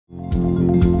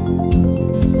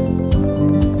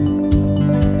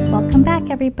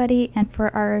everybody, and for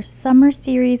our summer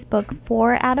series book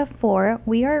 4 out of 4,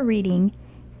 we are reading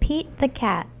Pete the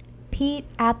Cat, Pete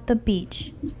at the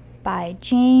Beach by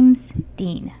James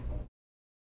Dean.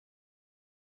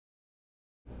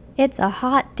 It's a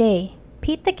hot day.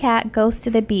 Pete the cat goes to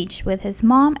the beach with his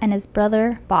mom and his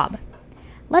brother Bob.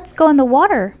 "Let's go in the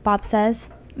water," Bob says.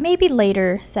 "Maybe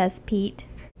later," says Pete.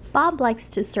 Bob likes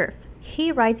to surf. He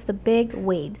rides the big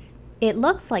waves. It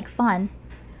looks like fun.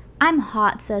 "I'm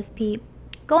hot," says Pete.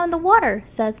 "Go in the water,"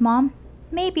 says Mom.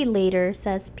 "Maybe later,"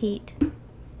 says Pete.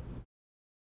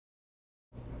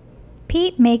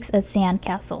 Pete makes a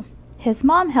sandcastle. His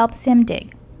mom helps him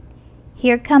dig.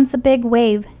 Here comes a big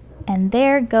wave, and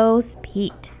there goes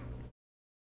Pete.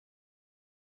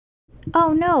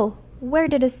 "Oh no, where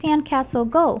did his sandcastle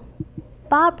go?"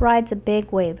 Bob rides a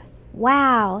big wave.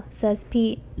 "Wow," says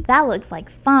Pete. "That looks like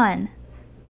fun."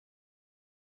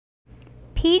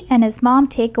 Pete and his mom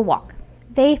take a walk.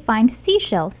 They find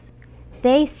seashells.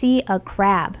 They see a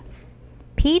crab.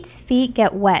 Pete's feet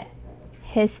get wet.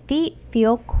 His feet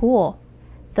feel cool.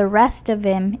 The rest of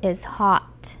him is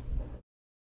hot.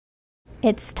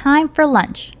 It's time for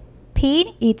lunch.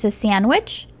 Pete eats a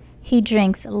sandwich. He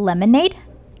drinks lemonade.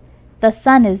 The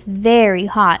sun is very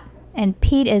hot, and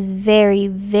Pete is very,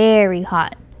 very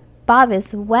hot. Bob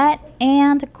is wet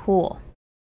and cool.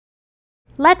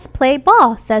 "Let's play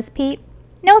ball," says Pete.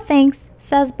 "No thanks,"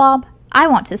 says Bob. "I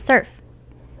want to surf."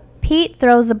 Pete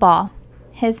throws a ball.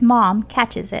 His mom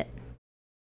catches it.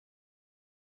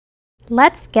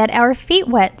 "Let's get our feet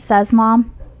wet," says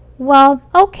Mom. "Well,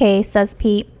 okay," says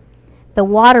Pete. The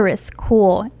water is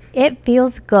cool. It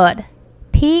feels good.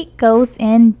 Pete goes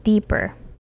in deeper.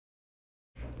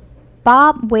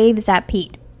 Bob waves at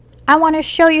Pete. "I want to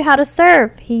show you how to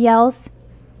surf," he yells.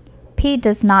 Pete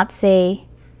does not say,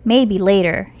 "Maybe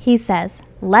later." He says,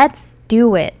 "Let's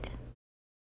do it."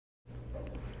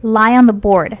 "Lie on the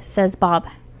board," says Bob.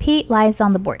 Pete lies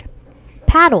on the board.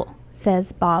 "Paddle,"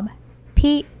 says Bob.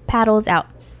 Pete paddles out.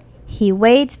 He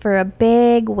waits for a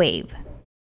big wave.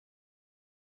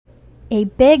 A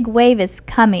big wave is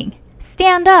coming.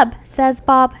 "Stand up," says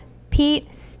Bob.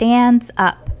 Pete stands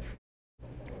up.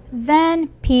 Then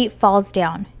Pete falls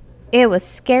down. It was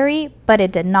scary, but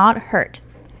it did not hurt.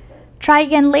 "Try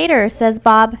again later," says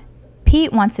Bob.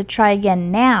 Pete wants to try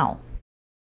again now.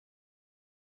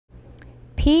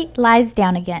 Pete lies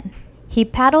down again. He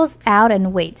paddles out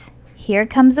and waits. Here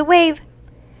comes a wave.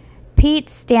 Pete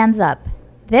stands up.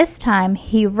 This time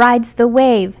he rides the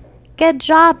wave. "Good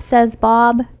job," says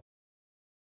Bob.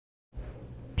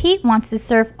 Pete wants to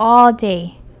surf all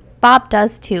day. Bob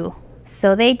does too,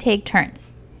 so they take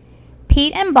turns.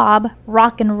 Pete and Bob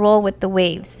rock and roll with the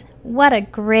waves. What a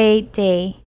great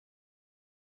day.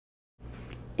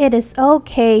 It is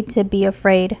okay to be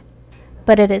afraid,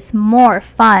 but it is more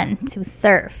fun to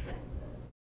surf.